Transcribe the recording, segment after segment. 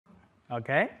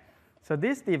Okay, so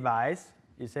this device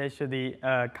is actually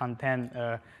contain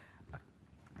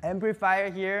amplifier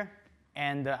here,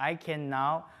 and I can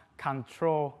now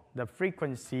control the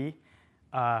frequency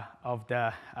of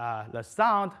the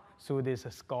sound through this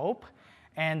scope,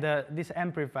 and this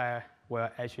amplifier will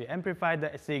actually amplify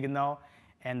the signal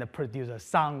and produce a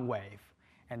sound wave,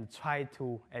 and try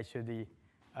to actually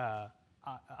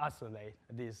isolate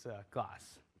this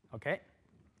glass. Okay,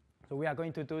 so we are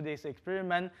going to do this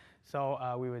experiment. So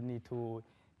we will need to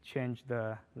change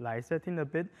the light setting a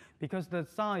bit because the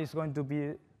sound is going to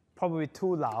be probably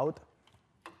too loud.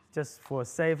 Just for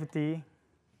safety,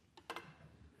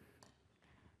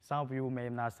 some of you may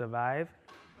not survive.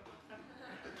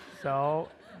 So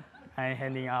I'm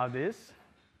handing out this.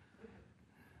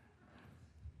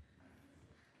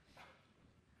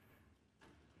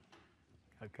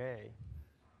 Okay,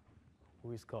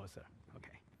 who is closer?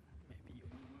 Okay, maybe you.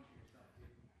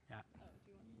 Yeah.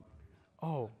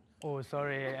 Oh,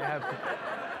 sorry. I have to.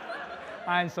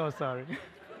 I'm so sorry.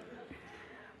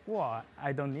 Well,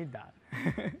 I don't need that.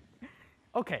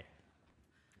 Okay.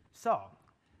 So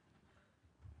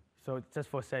just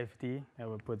for safety, I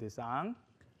will put this on.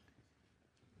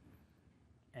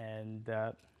 And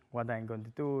what I'm going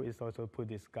to do is also put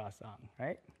this glass on,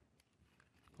 right?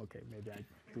 Okay, maybe I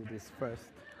do this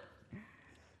first.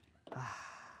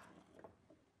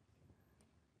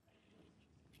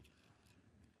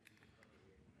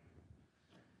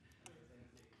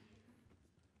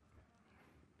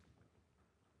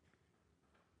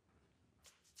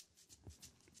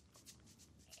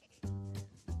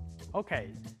 Okay,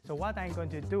 so what I'm going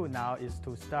to do now is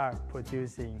to start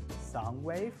producing sound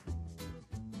wave.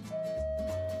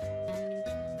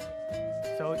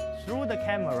 So through the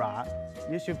camera,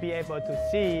 you should be able to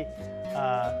see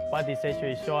what is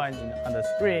actually shown on the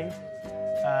screen.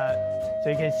 So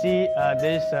you can see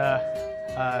this.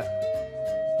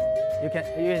 You can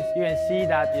see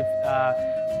that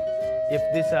if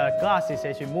this glass is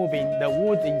actually moving, the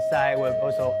wood inside will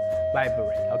also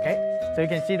vibrate. Okay. So you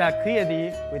can see that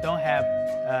clearly we don't have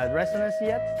resonance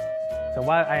yet. So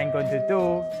what I am going to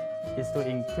do is to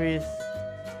increase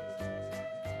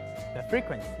the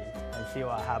frequency and see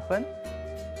what happens.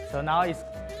 So now it's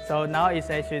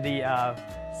actually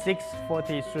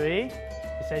 643.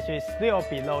 It's actually still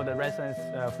below the resonance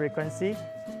frequency.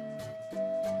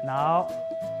 Now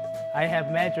I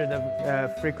have measured the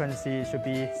frequency should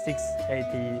be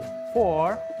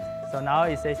 684. So now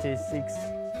it's actually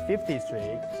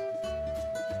 653.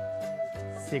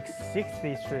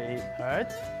 663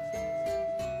 hertz,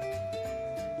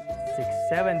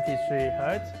 673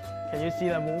 hertz. Can you see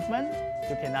the movement?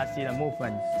 You cannot see the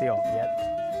movement still yet.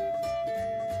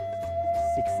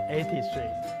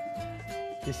 683.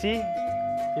 You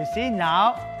see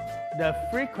now the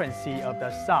frequency of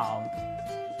the sound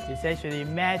is actually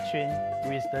matching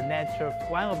with the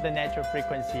one of the natural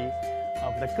frequency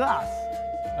of the glass.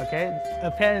 Okay,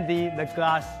 apparently the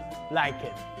glass like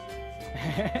it.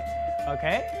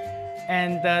 Okay,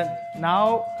 and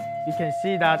now you can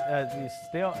see that we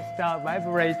still start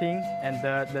vibrating, and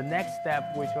the next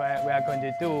step which we are going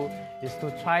to do is to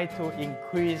try to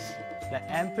increase the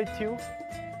amplitude,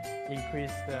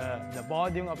 increase the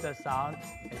volume of the sound,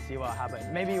 and see what happens.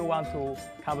 Maybe you want to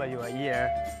cover your ear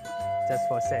just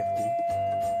for safety.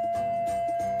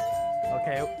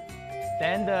 Okay,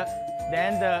 then the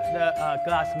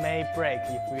glass may break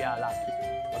if we are lucky.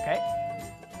 Okay,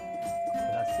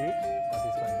 let's see.